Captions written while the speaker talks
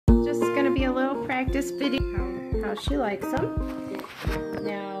be a little practice video how she likes them.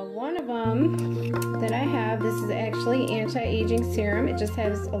 Now, one of them that I have, this is actually anti-aging serum. It just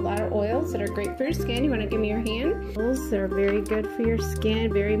has a lot of oils that are great for your skin. You want to give me your hand? Oils that are very good for your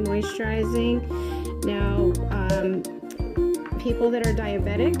skin, very moisturizing. Now, people that are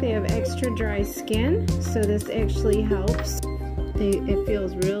diabetic, they have extra dry skin, so this actually helps. It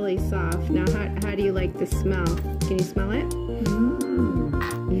feels really soft. Now, how do you like the smell? Can you smell it?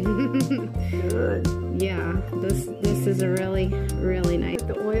 Good. Yeah, this is a really nice. Put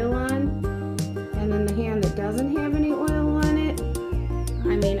the oil on, and then the hand that doesn't have any oil on it.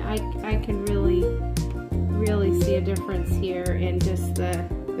 I mean, I can really see a difference here in just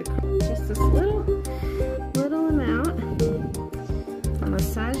just this little amount. I'll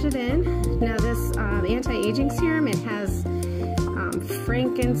massage it in. Now this anti-aging serum, it has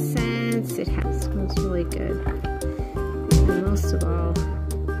frankincense. It smells really good. And most of all,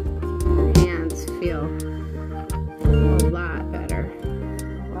 hands feel a lot better.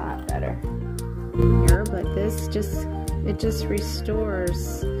 But this just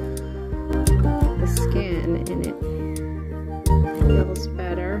restores the skin, and it feels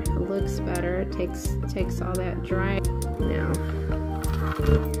better. It looks better. It takes all that dry now.